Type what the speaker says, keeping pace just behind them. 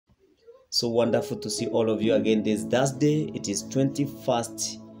So wonderful to see all of you again this Thursday. It is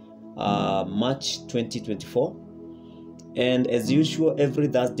 21st March 2024. And as usual, every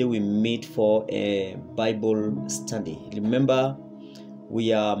Thursday we meet for a Bible study. Remember,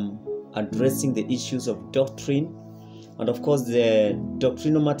 we are addressing the issues of doctrine. And of course, the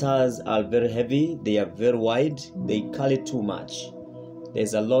doctrinal matters are very heavy. They are very wide. They carry too much.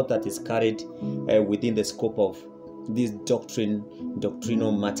 There's a lot that is carried within the scope of these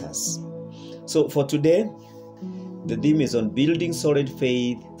doctrinal matters. So for today, the theme is on building solid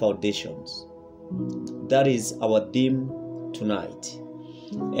faith foundations. That is our theme tonight.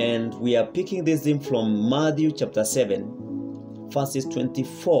 And we are picking this theme from Matthew chapter 7, verses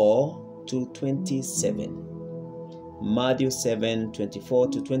 24 to 27. Matthew 7, 24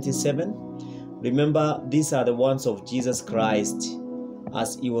 to 27. Remember, these are the words of Jesus Christ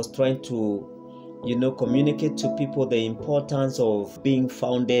as he was trying to communicate to people the importance of being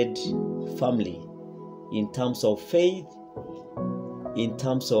founded family in terms of faith, in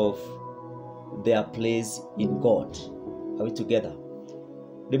terms of their place in God. Are we together?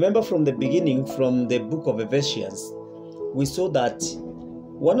 Remember, from the beginning, from the book of Ephesians, we saw that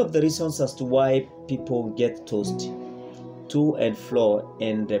one of the reasons as to why people get tossed to and fro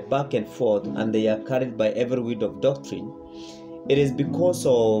and back and forth, and they are carried by every wind of doctrine, it is because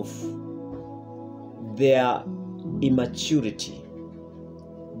of their immaturity.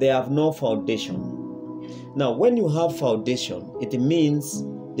 They have no foundation. Now, when you have foundation, it means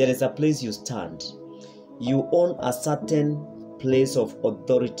there is a place you stand. You own a certain place of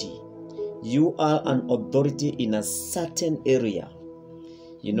authority. You are an authority in a certain area.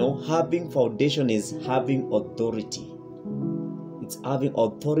 Having foundation is having authority. It's having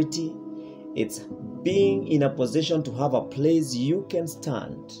authority. It's being in a position to have a place you can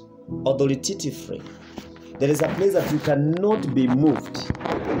stand, authoritative. There is a place that you cannot be moved.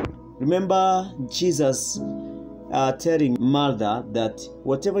 Remember Jesus telling Martha that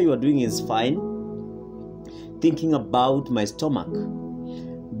whatever you are doing is fine, thinking about my stomach.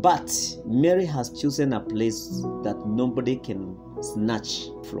 But Mary has chosen a place that nobody can snatch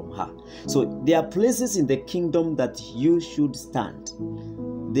from her. So there are places in the kingdom that you should stand.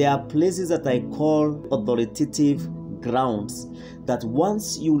 There are places that I call authoritative grounds, that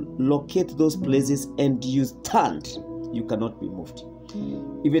once you locate those places and you stand, you cannot be moved.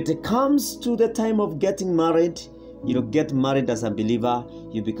 If it comes to the time of getting married, get married as a believer,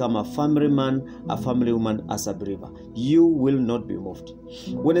 you become a family man, a family woman as a believer. You will not be moved.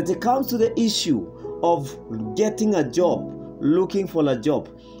 When it comes to the issue of getting a job, looking for a job,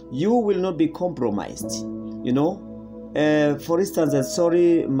 you will not be compromised. For instance, and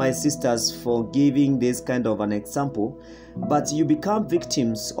sorry my sisters for giving this kind of an example, but you become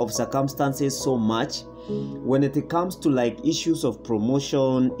victims of circumstances so much when it comes to like issues of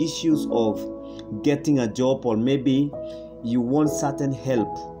promotion, issues of getting a job, or maybe you want certain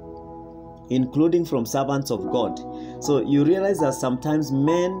help, including from servants of God. So you realize that sometimes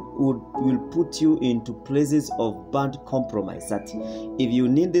men will put you into places of bad compromise, that if you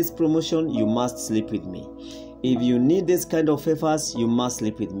need this promotion, you must sleep with me. If you need this kind of favors, you must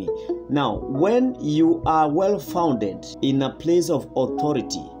sleep with me. Now, when you are well founded in a place of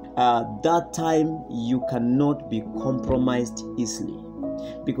authority, that time you cannot be compromised easily,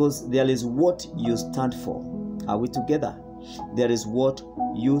 because there is what you stand for. Are we together? There is what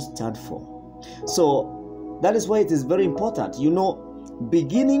you stand for. So that is why it is very important,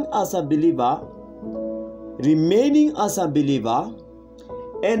 beginning as a believer, remaining as a believer,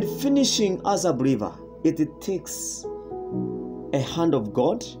 and finishing as a believer. It takes a hand of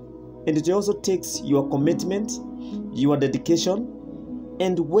God, and it also takes your commitment, your dedication,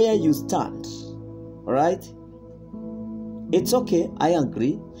 and where you stand. All right? It's okay, I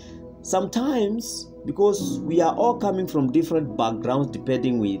agree. Sometimes, because we are all coming from different backgrounds,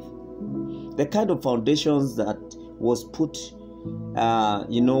 depending with the kind of foundations that was put,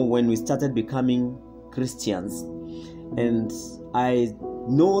 when we started becoming Christians. And I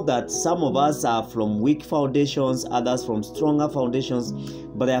know that some of us are from weak foundations, others from stronger foundations,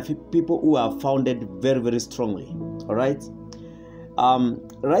 but there are people who are founded very, very strongly. All right?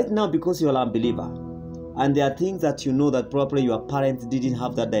 Right now, because you're an unbeliever, and there are things that that probably your parents didn't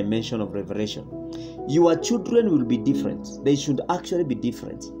have that dimension of revelation, your children will be different. They should actually be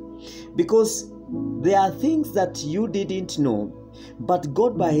different, because there are things that you didn't know, but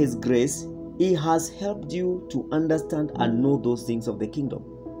God, by His grace, He has helped you to understand and know those things of the kingdom.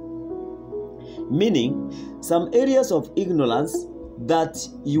 Meaning, some areas of ignorance that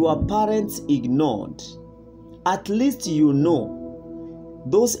your parents ignored, at least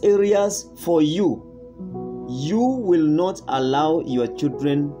those areas for you. You will not allow your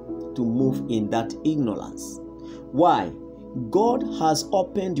children to move in that ignorance. Why? God has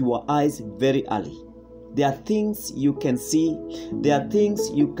opened your eyes very early. There are things you can see. There are things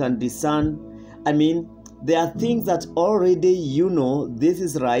you can discern. There are things that already you know this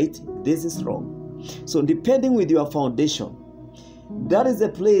is right, this is wrong. So depending with your foundation, that is the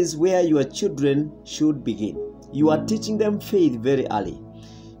place where your children should begin. You are teaching them faith very early.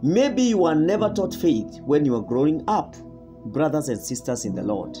 Maybe you were never taught faith when you were growing up, brothers and sisters in the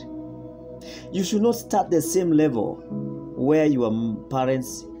Lord. You should not start the same level where your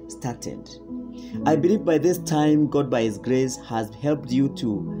parents started. I believe by this time, God by His grace has helped you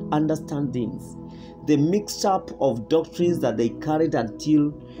to understand things. The mix-up of doctrines that they carried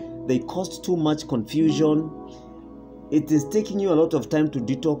until they caused too much confusion. It is taking you a lot of time to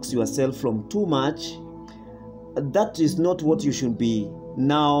detox yourself from too much. That is not what you should be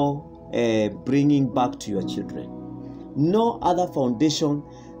now bringing back to your children. No other foundation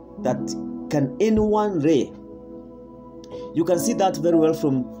that can anyone lay. You can see that very well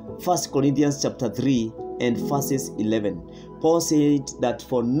from 1 Corinthians chapter 3 and verses 11. Paul said that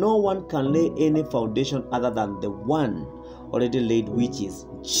for no one can lay any foundation other than the one already laid, which is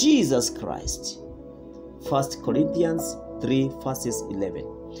Jesus Christ. 1 Corinthians 3 verses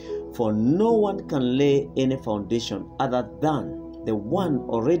 11. For no one can lay any foundation other than the one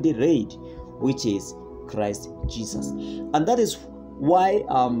already laid, which is Christ Jesus. And that is why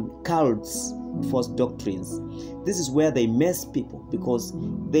cults, false doctrines, this is where they mess people, because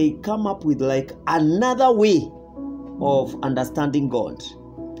they come up with like another way of understanding God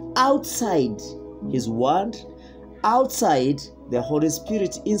outside His word, outside the Holy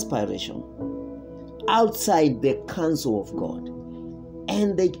Spirit inspiration, outside the counsel of God,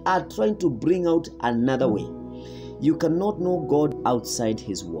 and they are trying to bring out another way. You cannot know God outside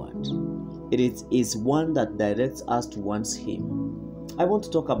His word. It is one that directs us towards Him. I want to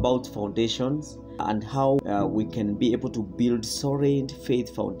talk about foundations and how we can be able to build solid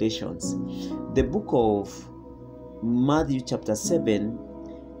faith foundations. The book of Matthew chapter 7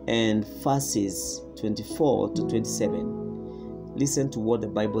 and verses 24 to 27. Listen to what the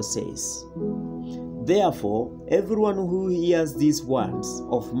Bible says. Therefore, everyone who hears these words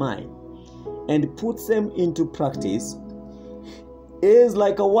of mine and puts them into practice is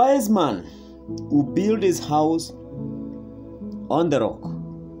like a wise man who built his house on the rock.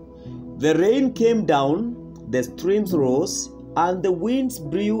 The rain came down, the streams rose, and the winds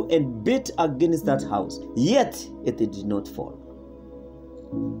blew and beat against that house. Yet it did not fall,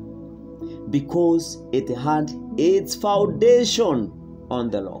 because it had its foundation on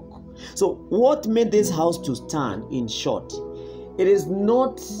the rock. So what made this house to stand? In short, it is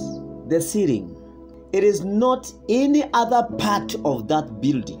not the ceiling. It is not any other part of that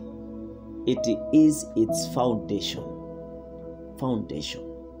building. It is its foundation. Foundation.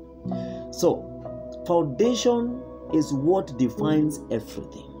 So, foundation is what defines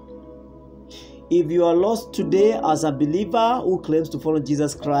everything. If you are lost today as a believer who claims to follow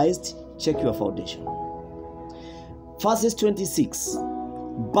Jesus Christ, check your foundation. Verses 26.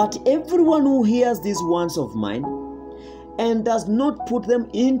 But everyone who hears these words of mine and does not put them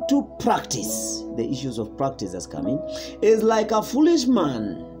into practice, the issues of practice that's coming, is like a foolish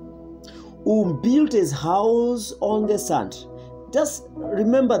man who built his house on the sand. Just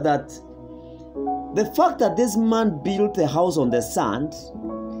remember that the fact that this man built a house on the sand,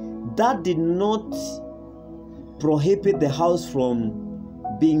 that did not prohibit the house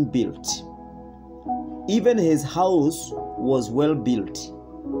from being built. Even his house was well built.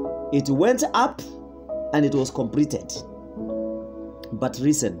 It went up and it was completed. But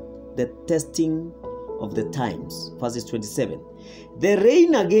listen, the testing of the times, verses 27. The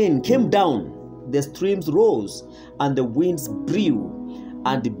rain again came down, the streams rose, and the winds blew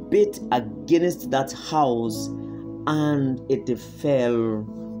and beat against that house, and it fell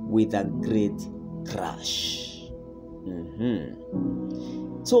with a great crash.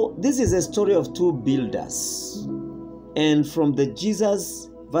 So this is a story of two builders, and from the Jesus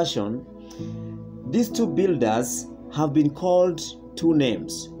version, these two builders have been called two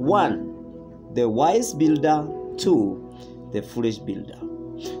names. One, the wise builder. Two, the foolish builder.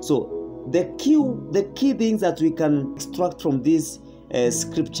 So the key things that we can extract from these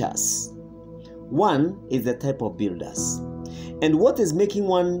scriptures. One is the type of builders, and what is making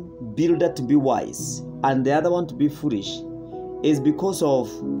one builder to be wise and the other one to be foolish is because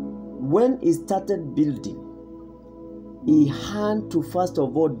of when he started building, he had to first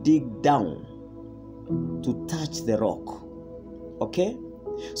of all dig down to touch the rock. Okay?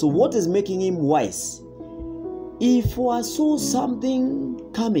 So what is making him wise? He foresaw something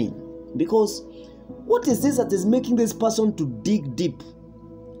coming, because what is this that is making this person to dig deep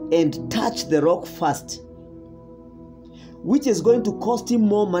and touch the rock first, which is going to cost him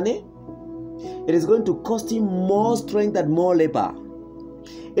more money. It is going to cost him more strength and more labor.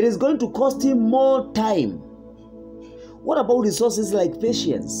 It is going to cost him more time. What about resources like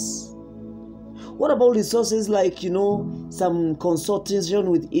patience? What about resources like, some consultation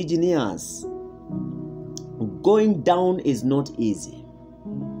with engineers? Going down is not easy.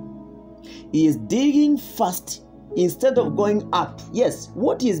 He is digging fast instead of going up. Yes,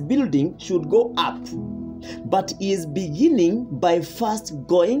 what he is building should go up, but he is beginning by first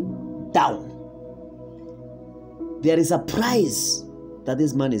going down. There is a price that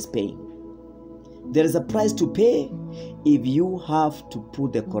this man is paying. There is a price to pay if you have to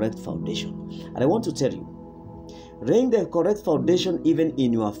put the correct foundation. And I want to tell you, laying the correct foundation even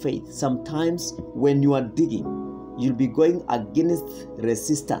in your faith, sometimes when you are digging, you'll be going against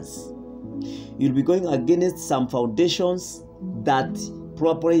resistance. You'll be going against some foundations that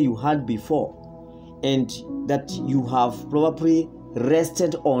probably you had before and that you have probably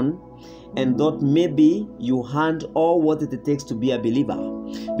rested on, and thought maybe you had all what it takes to be a believer.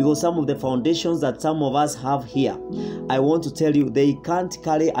 Because some of the foundations that some of us have here, I want to tell you, they can't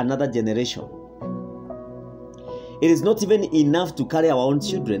carry another generation. It is not even enough to carry our own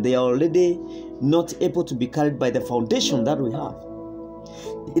children. They are already not able to be carried by the foundation that we have.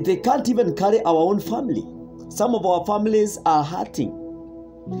 They can't even carry our own family. Some of our families are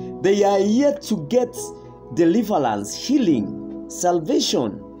hurting. They are yet to get deliverance, healing,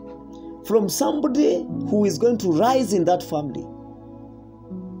 salvation from somebody who is going to rise in that family,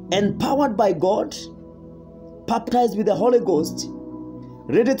 empowered by God, baptized with the Holy Ghost,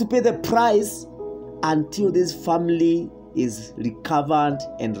 ready to pay the price until this family is recovered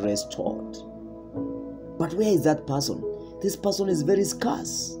and restored. But where is that person? This person is very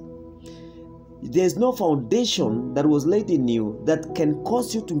scarce. There is no foundation that was laid in you that can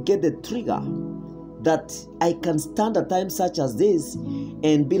cause you to get the trigger that I can stand at times such as this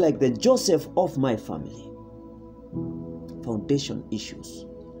and be like the Joseph of my family. Foundation issues.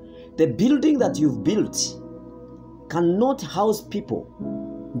 The building that you've built cannot house people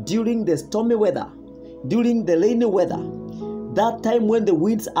during the stormy weather, during the rainy weather. That time when the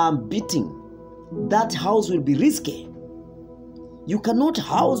winds are beating, that house will be risky. You cannot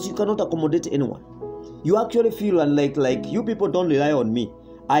house, you cannot accommodate anyone. You actually feel like you people don't rely on me.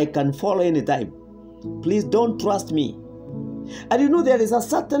 I can fall anytime. Please don't trust me. And there is a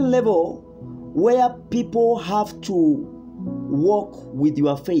certain level where people have to walk with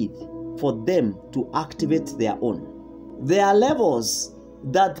your faith for them to activate their own. There are levels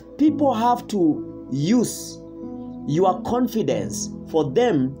that people have to use your confidence for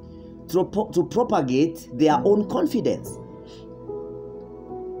them to propagate their own confidence.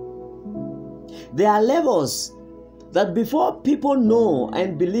 There are levels that before people know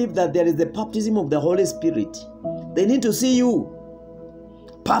and believe that there is the baptism of the Holy Spirit, they need to see you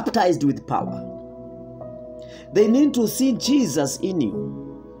baptized with power. They need to see Jesus in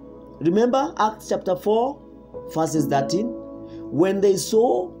you. Remember Acts chapter 4, verses 13? When they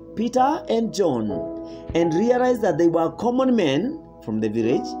saw Peter and John and realized that they were common men from the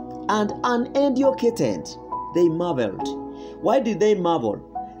village and uneducated, they marveled. Why did they marvel?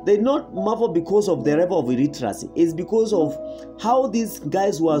 They not marvel because of the level of illiteracy. It's because of how these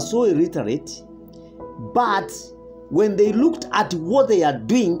guys were so illiterate. But when they looked at what they are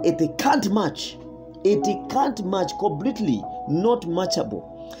doing, it can't match. It can't match, completely not matchable.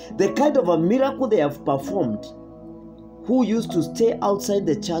 The kind of a miracle they have performed, who used to stay outside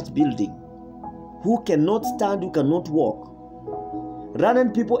the church building, who cannot stand, who cannot walk.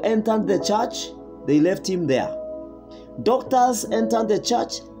 Running people entered the church, they left him there. Doctors entered the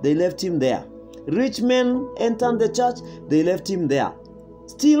church, they left him there. Rich men entered the church, they left him there.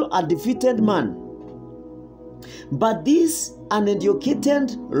 Still a defeated man. But these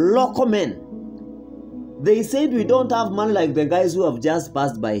uneducated local men, they said, we don't have money like the guys who have just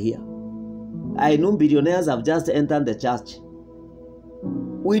passed by here. I know billionaires have just entered the church.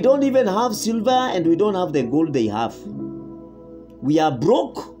 We don't even have silver and we don't have the gold they have. We are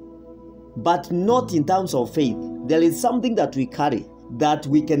broke, but not in terms of faith. There is something that we carry that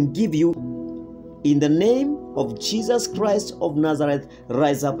we can give you. In the name of Jesus Christ of Nazareth,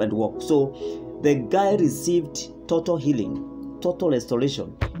 rise up and walk. So the guy received total healing, total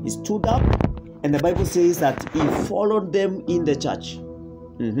restoration. He stood up, and the Bible says that he followed them in the church.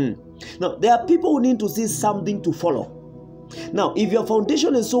 Now, there are people who need to see something to follow. Now, if your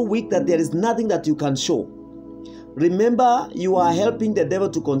foundation is so weak that there is nothing that you can show, remember, you are helping the devil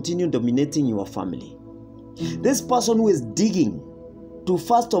to continue dominating your family. This person who is digging to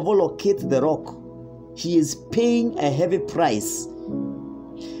first of all locate the rock, he is paying a heavy price.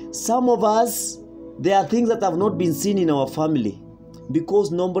 Some of us, there are things that have not been seen in our family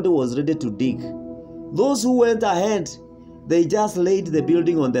because nobody was ready to dig. Those who went ahead, they just laid the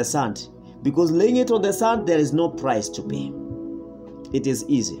building on the sand, because laying it on the sand, there is no price to pay. It is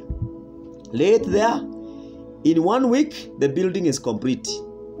easy. Lay it there. In 1 week, the building is complete.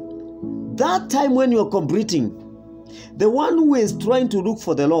 That time when you are completing, the one who is trying to look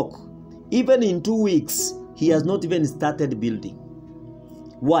for the lock, even in 2 weeks, he has not even started building.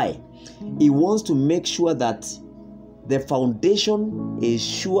 Why? He wants to make sure that the foundation is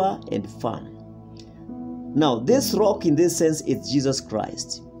sure and firm. Now, this rock in this sense is Jesus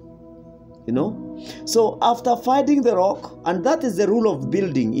Christ. You know? So after finding the rock, and that is the rule of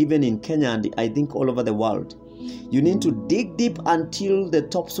building even in Kenya and I think all over the world, you need to dig deep until the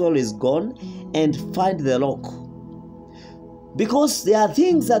topsoil is gone and find the rock. Because there are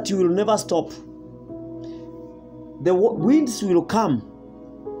things that you will never stop. The winds will come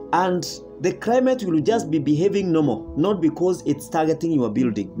and the climate will just be behaving normal, not because it's targeting your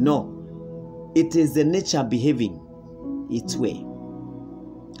building. No, it is the nature behaving its way.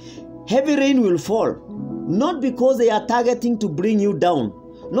 Heavy rain will fall, not because they are targeting to bring you down,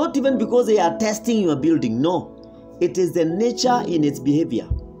 not even because they are testing your building. No, it is the nature in its behavior.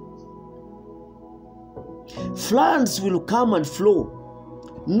 Floods will come and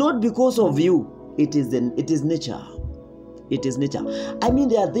flow, not because of you. It is nature. It is nature. I mean,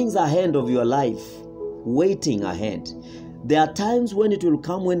 there are things ahead of your life, waiting ahead. There are times when it will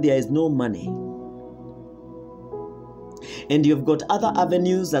come when there is no money. And you've got other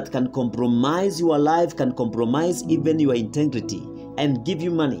avenues that can compromise your life, can compromise even your integrity and give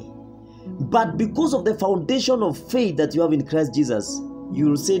you money. But because of the foundation of faith that you have in Christ Jesus, you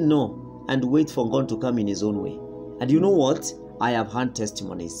will say no and wait for God to come in His own way. And you know what? I have heard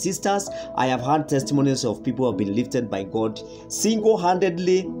testimonies. Sisters, I have heard testimonies of people who have been lifted by God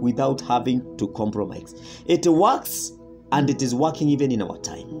single-handedly without having to compromise. It works, and it is working even in our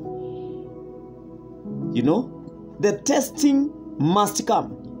time. You know, the testing must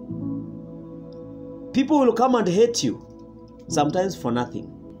come. People will come and hate you, sometimes for nothing.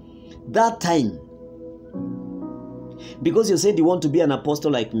 That time, because you said you want to be an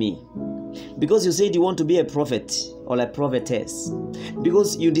apostle like me, because you said you want to be a prophet or a prophetess,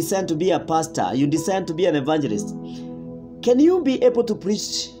 because you decide to be a pastor, you decide to be an evangelist, can you be able to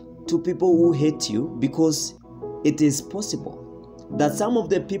preach to people who hate you? Because it is possible that some of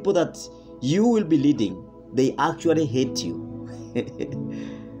the people that you will be leading, they actually hate you.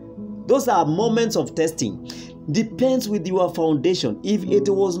 Those are moments of testing. Depends with your foundation. If it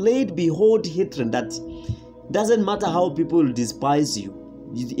was laid, behold hatred, that doesn't matter how people despise you,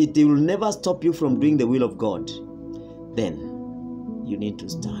 it will never stop you from doing the will of God. Then you need to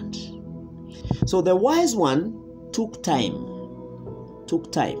stand. So the wise one took time.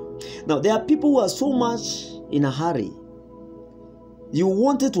 Now there are people who are so much in a hurry. You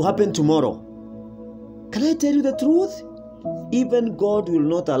want it to happen tomorrow. Can I tell you the truth? Even God will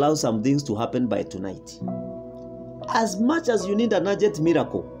not allow some things to happen by tonight. As much as you need an urgent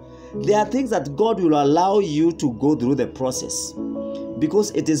miracle, there are things that God will allow you to go through the process.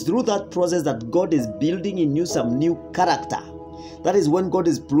 Because it is through that process that God is building in you some new character. That is when God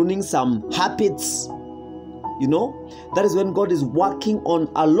is pruning some habits. You know, that is when God is working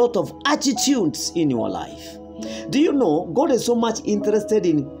on a lot of attitudes in your life. Do you know, God is so much interested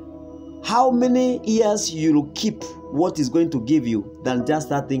in how many years you will keep what is going to give you than just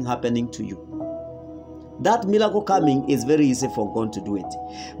that thing happening to you. That miracle coming is very easy for God to do it.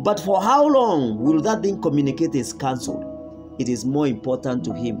 But for how long will that thing communicate is cancelled? It is more important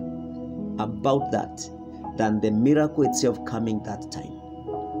to Him about that than the miracle itself coming that time.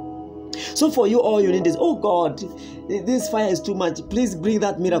 So for you, all you need is, oh God, this fire is too much. Please bring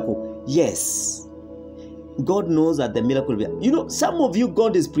that miracle. Yes. God knows that the miracle will be. You know, some of you,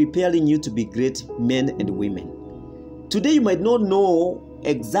 God is preparing you to be great men and women. Today you might not know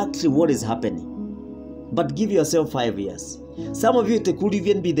exactly what is happening, but give yourself 5 years. Some of you, it could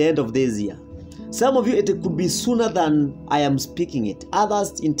even be the end of this year. Some of you, it could be sooner than I am speaking it.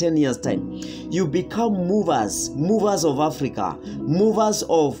 Others in 10 years' time. You become movers of Africa, movers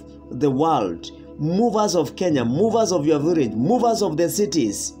of the world, movers of Kenya, movers of your village, movers of the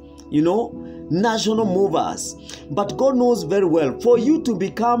cities, you know, national movers. But God knows very well, for you to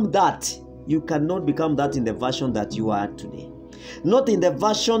become that, you cannot become that in the version that you are today. Not in the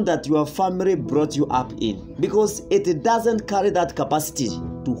version that your family brought you up in, because it doesn't carry that capacity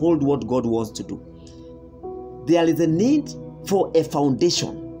to hold what God wants to do. There is a need for a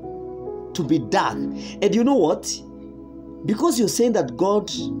foundation to be done. And you know what? Because you're saying that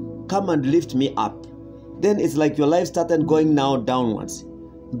God come and lift me up, then it's like your life started going now downwards.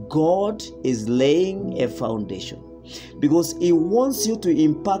 God is laying a foundation because He wants you to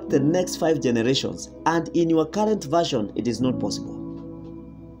impact the next 5 generations. And in your current version, it is not possible.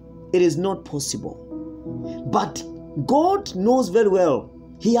 It is not possible. But God knows very well.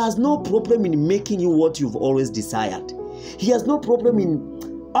 He has no problem in making you what you've always desired. He has no problem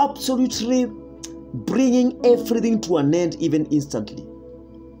in absolutely bringing everything to an end even instantly.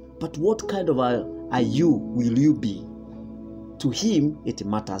 But what kind of will you be? To Him, it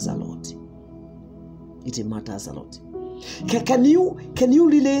matters a lot. It matters a lot. Can you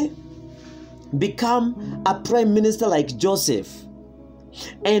really become a prime minister like Joseph?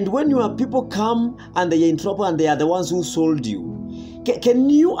 And when your people come and they are in trouble and they are the ones who sold you, can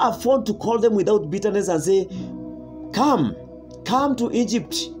you afford to call them without bitterness and say, come to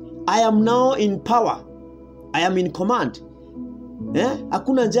Egypt. I am now in power. I am in command.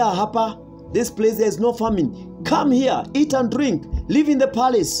 Hakuna njaa hapa. This place there is no famine. Come here, eat and drink, live in the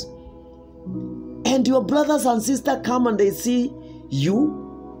palace. And your brothers and sisters come and they see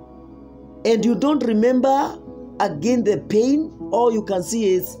you, and you don't remember again the pain. All you can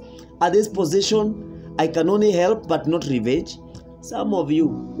see is, at this position, I can only help but not revenge. Some of you,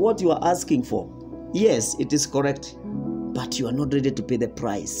 what you are asking for, yes, it is correct, but you are not ready to pay the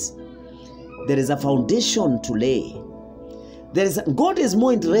price. There is a foundation to lay. God is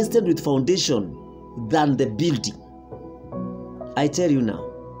more interested with foundation than the building. I tell you now,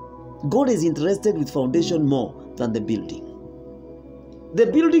 God is interested with foundation more than the building. The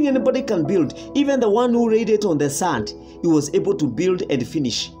building anybody can build. Even the one who laid it on the sand, he was able to build and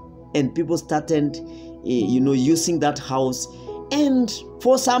finish. And people started, using that house. And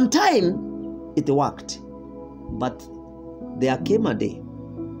for some time, it worked. But there came a day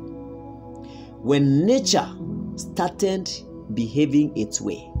when nature started behaving its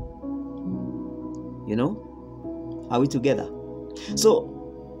way. Are we together?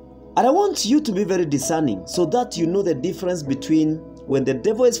 So, and I want you to be very discerning so that you know the difference between when the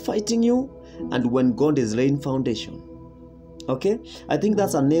devil is fighting you and when God is laying foundation. Okay? I think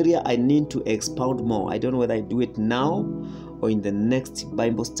that's an area I need to expound more. I don't know whether I do it now or in the next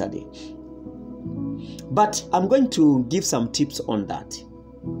Bible study. But I'm going to give some tips on that.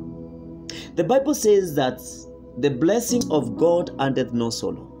 The Bible says that the blessing of God endeth no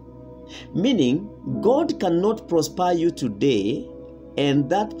sorrow. Meaning, God cannot prosper you today and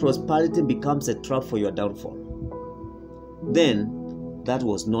that prosperity becomes a trap for your downfall. Then, that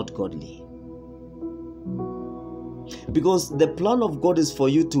was not godly. Because the plan of God is for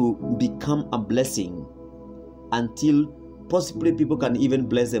you to become a blessing until possibly people can even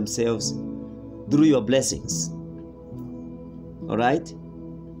bless themselves through your blessings. Alright?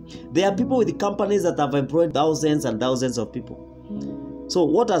 There are people with companies that have employed thousands and thousands of people. So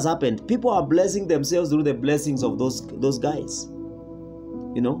what has happened? People are blessing themselves through the blessings of those guys.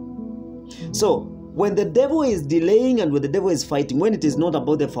 So when the devil is delaying and when the devil is fighting, when it is not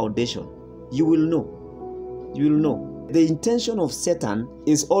about the foundation, you will know. You will know. The intention of Satan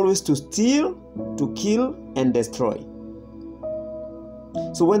is always to steal, to kill, and destroy.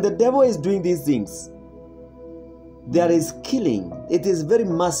 So when the devil is doing these things, there is killing. It is very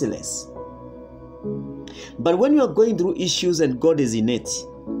merciless. But when you are going through issues and God is in it,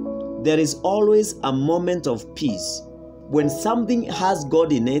 there is always a moment of peace. When something has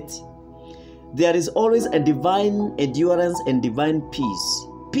God in it, there is always a divine endurance and divine peace.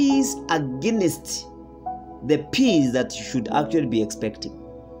 Peace against the peace that you should actually be expecting.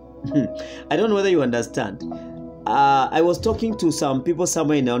 I don't know whether you understand. I was talking to some people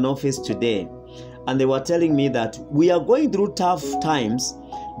somewhere in an office today, and they were telling me that we are going through tough times,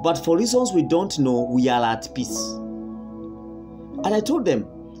 but for reasons we don't know, we are at peace. And I told them,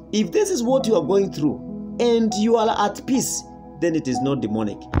 if this is what you are going through and you are at peace, then it is not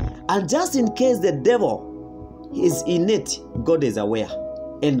demonic. And just in case the devil is in it, God is aware.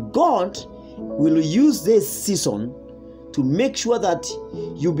 And God will use this season to make sure that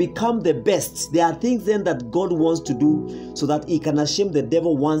you become the best. There are things then that God wants to do so that He can shame the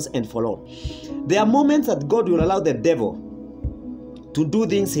devil once and for all. There are moments that God will allow the devil to do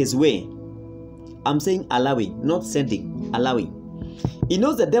things his way. I'm saying allowing, not sending, allowing. He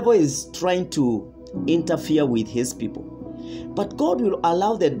knows the devil is trying to interfere with his people. But God will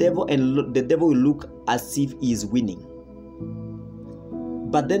allow the devil, and the devil will look as if he is winning.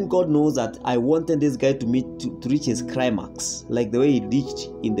 But then God knows that I wanted this guy to reach his climax, like the way he reached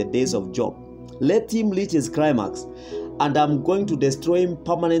in the days of Job. Let him reach his climax, and I'm going to destroy him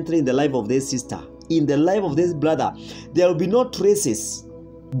permanently in the life of this sister, in the life of this brother. There will be no traces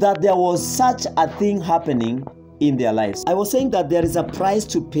that there was such a thing happening in their lives. I was saying that there is a price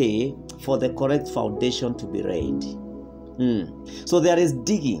to pay for the correct foundation to be laid. So there is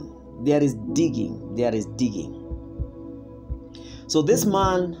digging. There is digging. There is digging. So this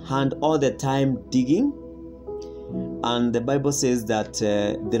man had all the time digging. And the Bible says that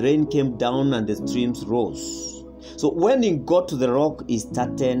the rain came down and the streams rose. So when he got to the rock, he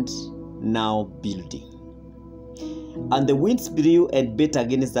started now building. And the winds blew and beat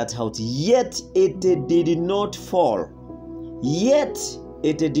against that house, yet it did not fall. Yet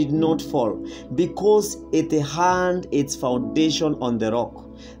it did not fall, because it had its foundation on the rock.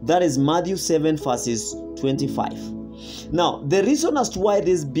 That is Matthew 7 verses 25. Now, the reason as to why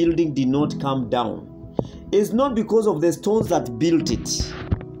this building did not come down is not because of the stones that built it.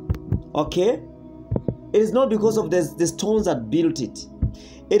 Okay? It is not because of the stones that built it.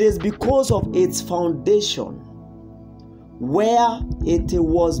 It is because of its foundation, where it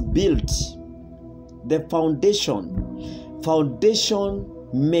was built. The foundation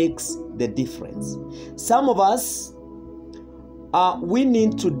makes the difference. Some of us, we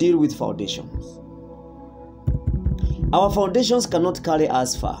need to deal with foundations. Our foundations cannot carry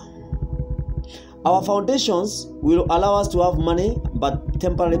us far. Our foundations will allow us to have money, but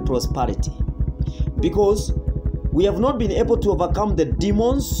temporary prosperity, because we have not been able to overcome the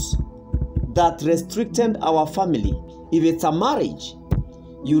demons that restricted our family. If it's a marriage,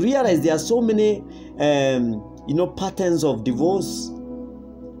 you realize there are so many patterns of divorce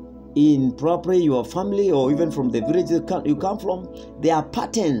in probably your family or even from the village you come from. There are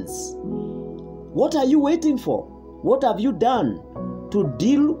patterns. What are you waiting for? What have you done to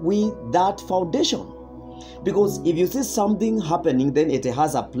deal with that foundation? Because if you see something happening, then it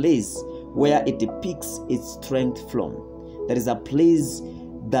has a place where it picks its strength from. There is a place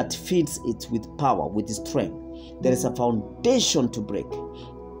that feeds it with power, with strength. There is a foundation to break.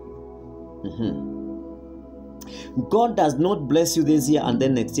 God does not bless you this year and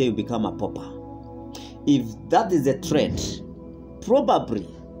then next year you become a pauper. If that is a trend, probably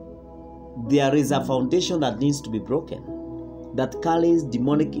there is a foundation that needs to be broken, that carries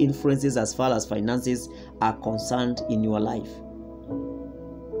demonic influences as far as finances are concerned in your life.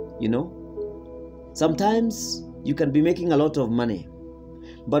 You know, sometimes you can be making a lot of money,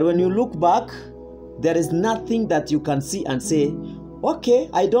 but when you look back, there is nothing that you can see and say, okay,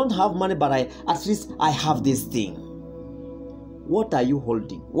 I don't have money, but at least I have this thing. What are you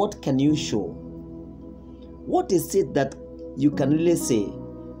holding? What can you show? What is it that you can really say,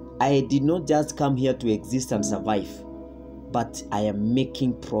 I did not just come here to exist and survive, but I am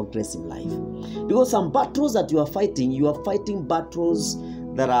making progress in life? Because some battles that you are fighting battles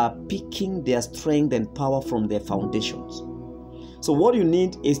that are picking their strength and power from their foundations. So what you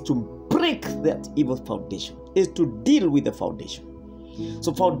need is to break that evil foundation, is to deal with the foundation.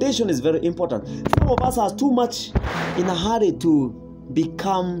 So foundation is very important. Some of us are too much in a hurry to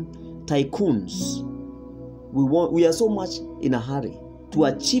become tycoons. We are so much in a hurry to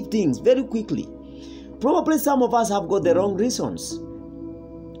achieve things very quickly. Probably some of us have got the wrong reasons.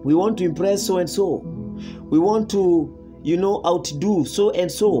 We want to impress so and so. We want to, outdo so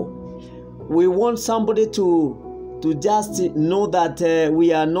and so. We want somebody to just know that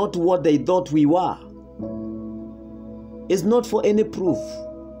we are not what they thought we were. It's not for any proof.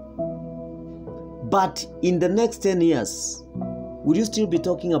 But in the next 10 years, will you still be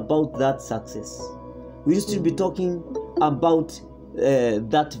talking about that success? Will you still be talking about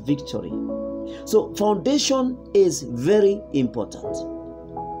that victory? So foundation is very important.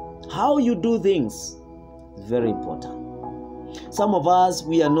 How you do things is very important. Some of us,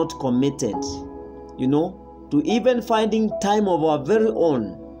 we are not committed, to even finding time of our very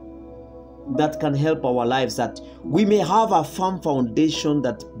own that can help our lives, that we may have a firm foundation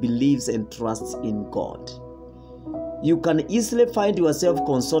that believes and trusts in God. You can easily find yourself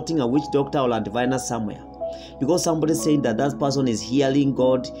consulting a witch doctor or a diviner somewhere, because somebody is saying that person is healing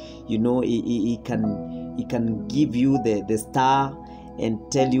God. He can give you the star and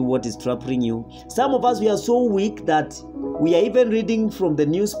tell you what is troubling you. Some of us, we are so weak that we are even reading from the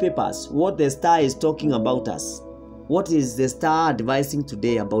newspapers what the star is talking about us. What is the star advising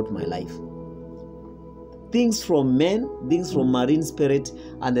today about my life? Things from men, things from marine spirit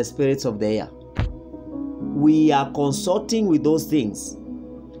and the spirits of the air. We are consulting with those things.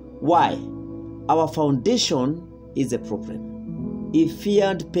 Why? Our foundation is a problem. He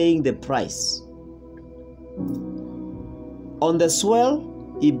feared paying the price. On the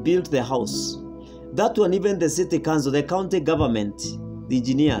soil, he built the house. That one, even the city council, the county government, the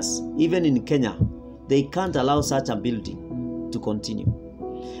engineers, even in Kenya, they can't allow such a building to continue.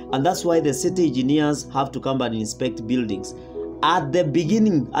 And that's why the city engineers have to come and inspect buildings. At the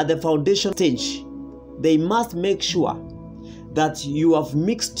beginning, at the foundation stage, they must make sure that you have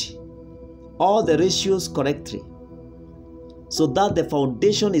mixed all the ratios correctly. so that the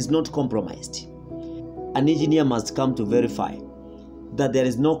foundation is not compromised. An engineer must come to verify that there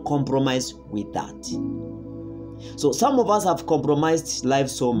is no compromise with that. So some of us have compromised life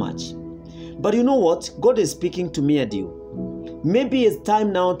so much. But you know what? God is speaking to me and you. Maybe it's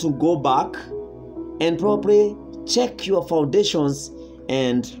time now to go back and probably check your foundations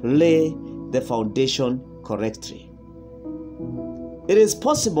and lay the foundation correctly. It is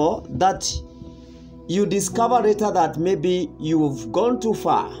possible that you discover later that maybe you've gone too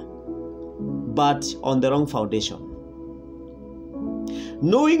far, but on the wrong foundation.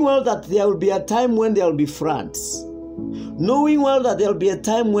 Knowing well that there will be a time when there will be floods. Knowing well that there will be a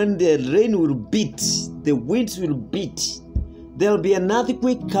time when the rain will beat, the winds will beat. There will be an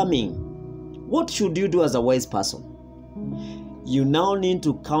earthquake coming. What should you do as a wise person? You now need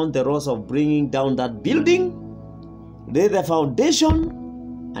to count the loss of bringing down that building, lay the foundation,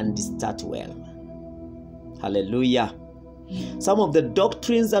 and start well. Hallelujah. Some of the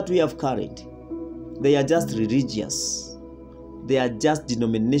doctrines that we have carried, they are just religious. They are just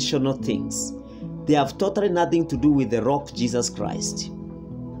denominational things. They have totally nothing to do with the rock, Jesus Christ.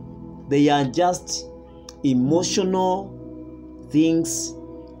 They are just emotional things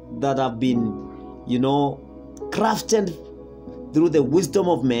that have been, crafted through the wisdom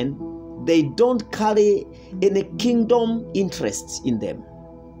of men. They don't carry any kingdom interests in them.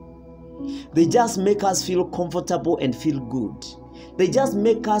 They just make us feel comfortable and feel good. They just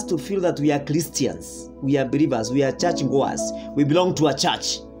make us to feel that we are Christians, we are believers, we are church goers, we belong to a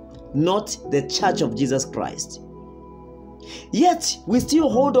church, not the church of Jesus Christ. Yet we still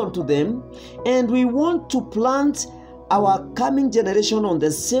hold on to them, and we want to plant our coming generation on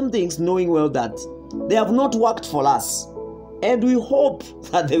the same things, knowing well that they have not worked for us, and we hope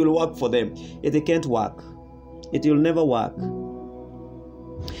that they will work for them. If they can't work, it will never work.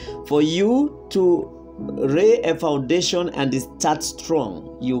 For you to lay a foundation and start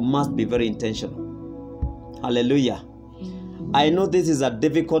strong, you must be very intentional. Hallelujah. I know this is a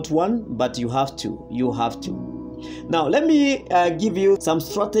difficult one, but you have to. You have to. Now, let me give you some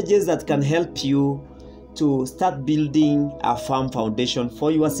strategies that can help you to start building a firm foundation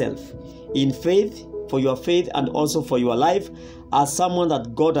for yourself in faith, for your faith, and also for your life as someone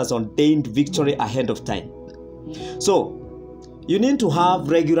that God has ordained victory ahead of time. So, you need to have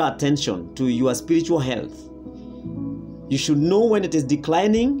regular attention to your spiritual health. You should know when it is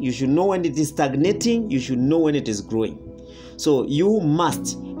declining. You should know when it is stagnating. You should know when it is growing. So you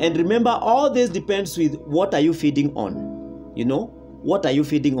must. And remember, all this depends with what are you feeding on. What are you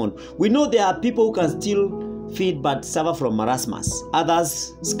feeding on? We know there are people who can still feed but suffer from marasmus.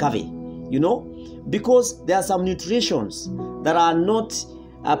 Others scurvy. Because there are some nutritions that are not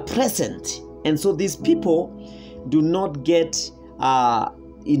present. And so these people do not get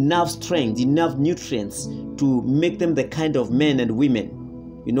enough strength, enough nutrients to make them the kind of men and women,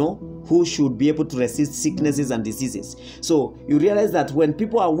 who should be able to resist sicknesses and diseases. So you realize that when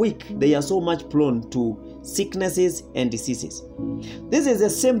people are weak, they are so much prone to sicknesses and diseases. This is the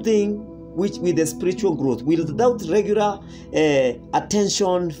same thing with the spiritual growth. Without regular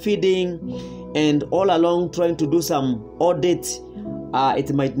attention, feeding, and all along trying to do some audit,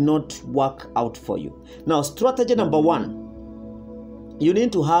 it might not work out for you. Now, strategy number 1, you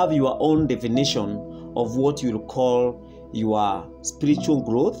need to have your own definition of what you'll call your spiritual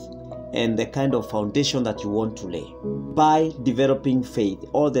growth and the kind of foundation that you want to lay. By developing faith,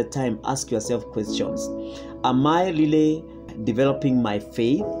 all the time ask yourself questions. Am I really developing my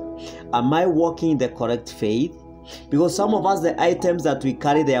faith? Am I walking in the correct faith? Because some of us, the items that we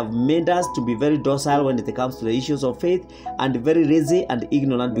carry, they have made us to be very docile when it comes to the issues of faith, and very lazy and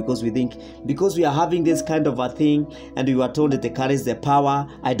ignorant, because we think, because we are having this kind of a thing and we were told that it carries the power,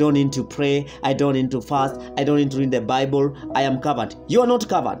 I don't need to pray, I don't need to fast, I don't need to read the Bible, I am covered. You are not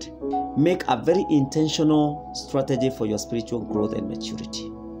covered. Make a very intentional strategy for your spiritual growth and maturity.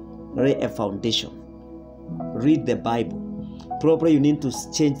 Lay a foundation. Read the Bible. Probably you need to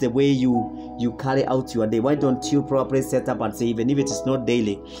change the way you carry out your day. Why don't you probably set up and say, even if it is not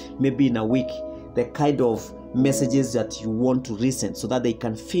daily, maybe in a week, the kind of messages that you want to listen, so that they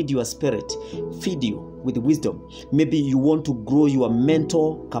can feed your spirit, feed you with wisdom. Maybe you want to grow your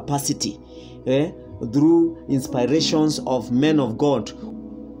mental capacity through inspirations of men of God.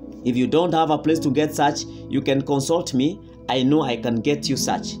 If you don't have a place to get such, you can consult me. I know I can get you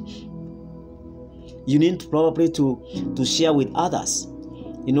such. You need probably to share with others,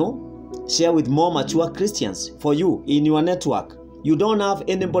 share with more mature Christians. For you, in your network, you don't have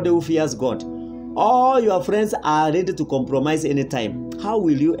anybody who fears God. All your friends are ready to compromise anytime. How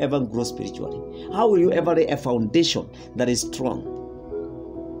will you ever grow spiritually? How will you ever lay a foundation that is strong?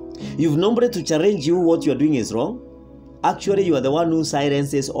 You've nobody to challenge you what you're doing is wrong. Actually, you are the one who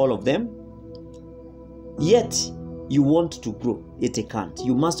silences all of them. Yet, you want to grow. It can't.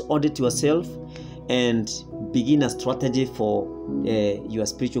 You must audit yourself and begin a strategy for your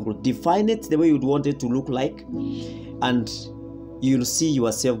spiritual growth. Define it the way you'd want it to look like, and you'll see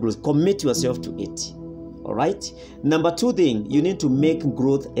yourself grow. Commit yourself to it. All right. Number 2 thing, you need to make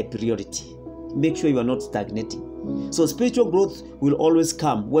growth a priority. Make sure you are not stagnating. So spiritual growth will always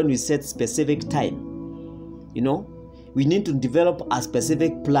come when we set specific time. You know, we need to develop a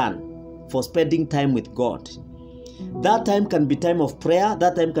specific plan for spending time with God. That time can be time of prayer.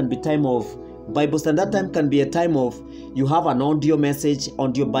 That time can be time of Bible study. That time can be a time of you have an audio message,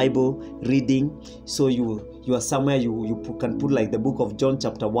 audio Bible reading. So you are somewhere, you can put like the book of John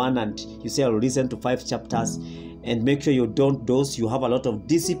chapter 1 and you say I'll listen to 5 chapters, and make sure you don't dose. You have a lot of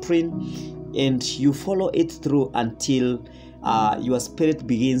discipline and you follow it through until your spirit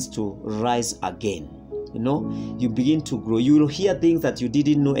begins to rise again. You know, you begin to grow. You will hear things that you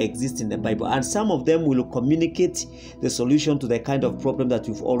didn't know exist in the Bible, and some of them will communicate the solution to the kind of problem that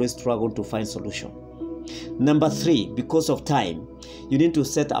you've always struggled to find solution. Number 3, because of time, you need to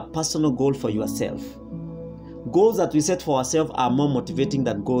set a personal goal for yourself. Goals that we set for ourselves are more motivating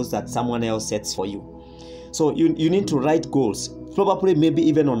than goals that someone else sets for you. So you need to write goals, probably maybe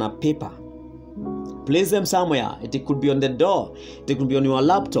even on a paper. Place them somewhere. It could be on the door. It could be on your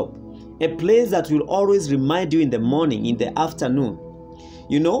laptop. A place that will always remind you in the morning, in the afternoon.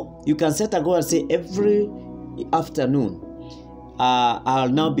 You know, you can set a goal and say every afternoon, I'll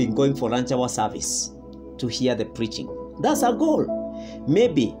now be going for lunch hour service to hear the preaching. That's a goal.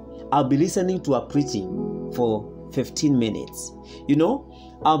 Maybe I'll be listening to a preaching for 15 minutes. You know,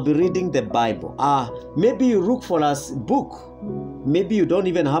 I'll be reading the Bible. Maybe you look for a book. Maybe you don't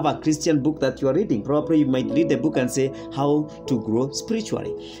even have a Christian book that you are reading. Probably you might read a book and say how to grow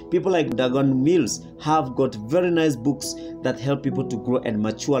spiritually. People like Dagon Mills have got very nice books that help people to grow and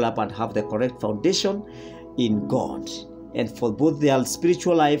mature up and have the correct foundation in God. And for both their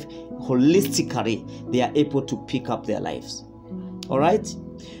spiritual life, holistically, they are able to pick up their lives. All right?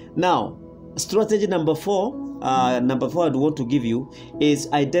 Now, strategy number 4 I'd want to give you is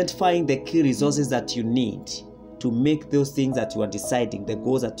identifying the key resources that you need to make those things that you are deciding, the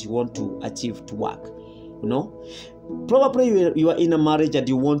goals that you want to achieve, to work. You know, probably you are in a marriage and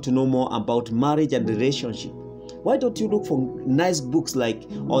you want to know more about marriage and relationship. Why don't you look for nice books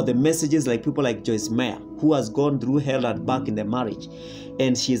or the messages like people like Joyce Meyer, who has gone through hell and back in the marriage,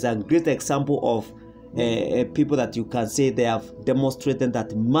 and she's a great example of people that you can say they have demonstrated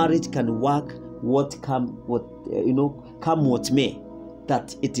that marriage can work, come what may,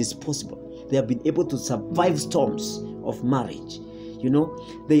 that it is possible. They have been able to survive storms of marriage. You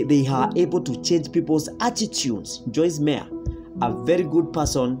know, they are able to change people's attitudes. Joyce Meyer, a very good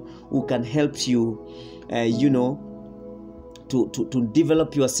person who can help you, to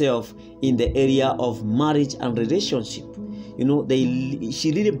develop yourself in the area of marriage and relationship. You know,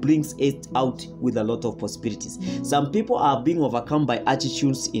 she really brings it out with a lot of possibilities. Some people are being overcome by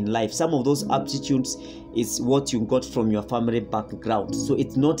attitudes in life. Some of those attitudes is what you got from your family background. So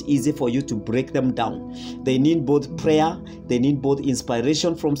it's not easy for you to break them down. They need both prayer, they need both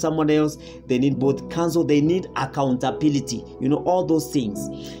inspiration from someone else, they need both counsel, they need accountability, you know, all those things.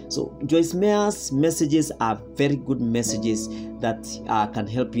 So Joyce Meyer's messages are very good messages that can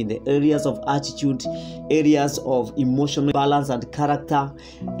help you in the areas of attitude, areas of emotional balance and character,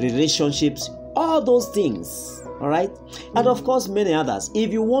 relationships, all those things. All right, and of course many others.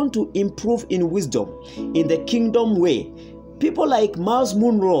 If you want to improve in wisdom, in the kingdom way, people like Miles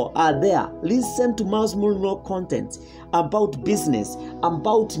Monroe are there. Listen to Miles Monroe content about business,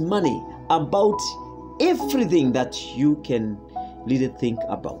 about money, about everything that you can really think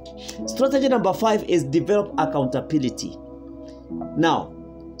about. Strategy number 5 is develop accountability. Now,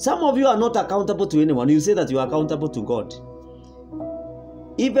 some of you are not accountable to anyone. You say that you are accountable to God.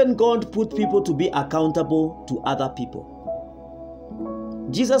 Even God put people to be accountable to other people.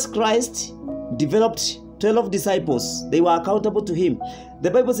 Jesus Christ developed 12 disciples. They were accountable to him.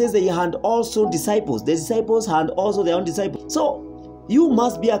 The Bible says that he had also disciples. The disciples had also their own disciples. So you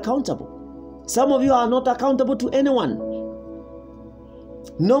must be accountable. Some of you are not accountable to anyone.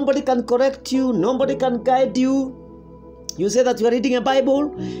 Nobody can correct you. Nobody can guide you. You say that you are reading a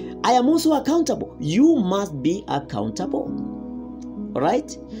Bible. I am also accountable. You must be accountable. All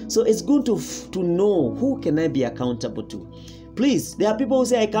right, so it's good to know who can I be accountable to. Please, there are people who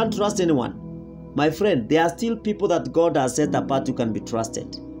say I can't trust anyone. My friend, there are still people that God has set apart who can be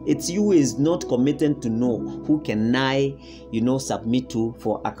trusted. It's you who is not committed to know who can I, submit to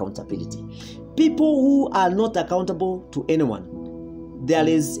for accountability. People who are not accountable to anyone, there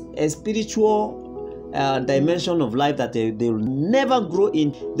is a spiritual dimension of life that they will never grow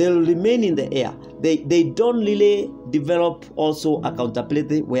in. They will remain in the air. They don't really develop also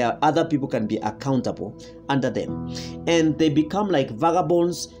accountability where other people can be accountable under them. And they become like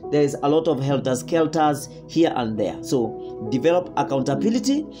vagabonds. There is a lot of helter-skelters here and there. So develop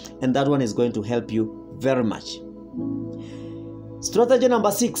accountability, and that one is going to help you very much. Strategy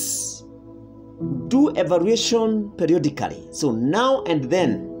number 6, do evaluation periodically. So now and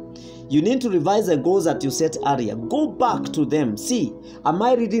then, you need to revise the goals that you set earlier. Go back to them. See, am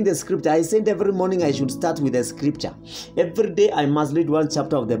I reading the scripture? I said every morning I should start with the scripture. Every day I must read one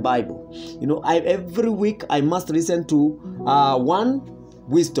chapter of the Bible. You know, every week I must listen to 1,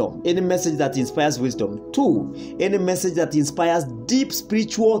 wisdom, any message that inspires wisdom. 2, any message that inspires deep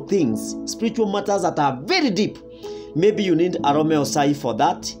spiritual things, spiritual matters that are very deep. Maybe you need Arome Osai for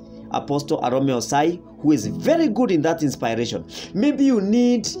that. Apostle Arome Osai, who is very good in that inspiration. Maybe you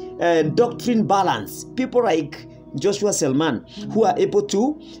need doctrine balance. People like Joshua Selman, who are able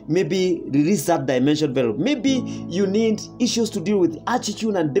to maybe release that dimension very well. Maybe you need issues to deal with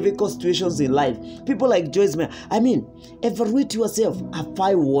attitude and difficult situations in life. People like Joyce Meyer. I mean, evaluate yourself. Have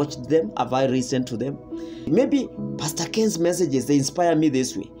I watched them? Have I listened to them? Maybe Pastor Ken's messages, they inspire me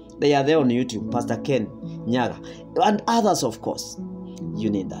this way. They are there on YouTube. Pastor Ken, Nyaga, and others, of course. You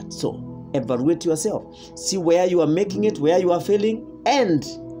need that. So evaluate yourself. See where you are making it, where you are failing, and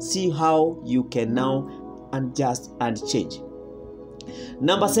see how you can now adjust and change.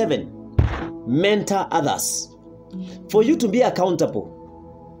 Number 7, mentor others. For you to be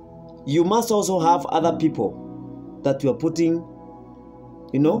accountable, you must also have other people that you are putting,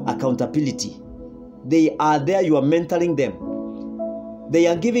 accountability. They are there, you are mentoring them. They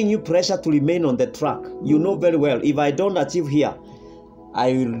are giving you pressure to remain on the track. You know very well, if I don't achieve here,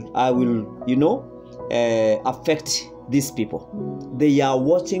 I will affect these people. They are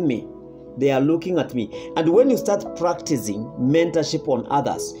watching me. They are looking at me. And when you start practicing mentorship on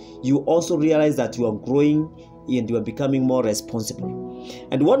others, you also realize that you are growing and you are becoming more responsible.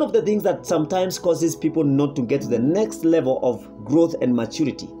 And one of the things that sometimes causes people not to get to the next level of growth and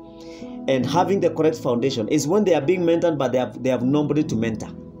maturity and having the correct foundation is when they are being mentored, but they have nobody to mentor.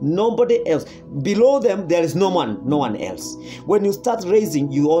 Nobody else. Below them, there is no one else. When you start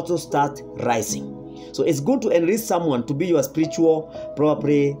raising, you also start rising. So it's good to enlist someone to be your spiritual,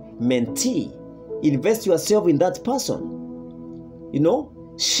 probably mentee. Invest yourself in that person.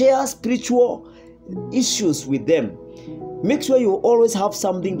 Share spiritual issues with them. Make sure you always have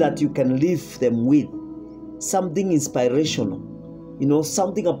something that you can leave them with. Something inspirational.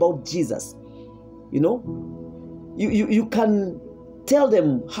 Something about Jesus. You can tell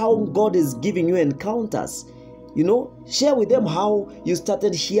them how God is giving you encounters. Share with them how you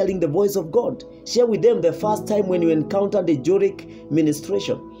started hearing the voice of God. Share with them the first time when you encountered the Joric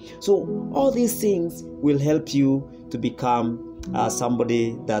ministration. So all these things will help you to become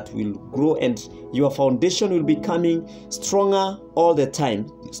somebody that will grow, and your foundation will be becoming stronger all the time.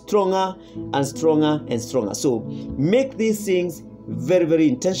 Stronger and stronger and stronger. So make these things very, very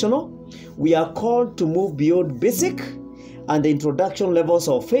intentional. We are called to move beyond basic and the introduction levels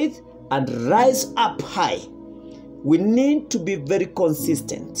of faith and rise up high. We need to be very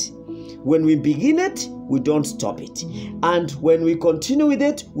consistent. When we begin it, we don't stop it. And when we continue with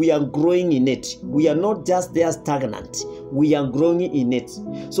it, we are growing in it. We are not just there stagnant. We are growing in it.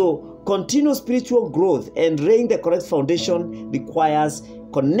 So continuous spiritual growth and laying the correct foundation requires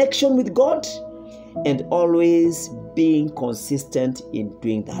connection with God and always being consistent in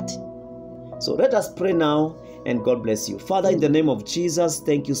doing that. So let us pray now, and God bless you. Father, in the name of Jesus,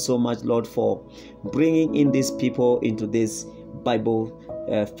 thank you so much, Lord, for bringing in these people into this Bible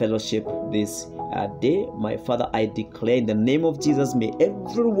fellowship this day. My Father, I declare in the name of Jesus, may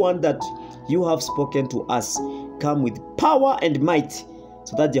everyone that you have spoken to us come with power and might,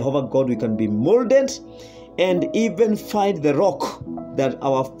 so that Jehovah God, we can be molded and even find the rock, that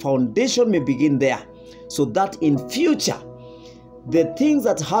our foundation may begin there, so that in future the things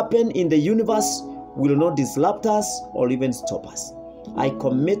that happen in the universe will not disrupt us or even stop us. I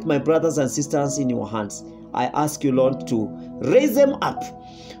commit my brothers and sisters in your hands. I ask you, Lord, to raise them up.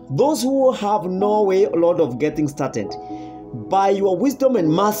 Those who have no way, Lord, of getting started, by your wisdom and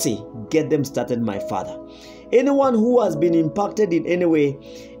mercy, get them started, my Father. Anyone who has been impacted in any way,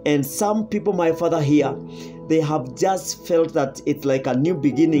 and some people, my Father, here, they have just felt that it's like a new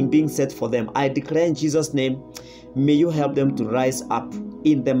beginning being set for them. I declare in Jesus' name, may you help them to rise up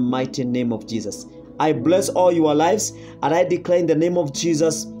in the mighty name of Jesus. I bless all your lives, and I declare in the name of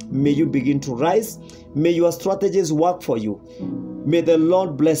Jesus, may you begin to rise. May your strategies work for you. May the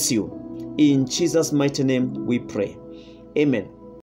Lord bless you. In Jesus' mighty name we pray. Amen.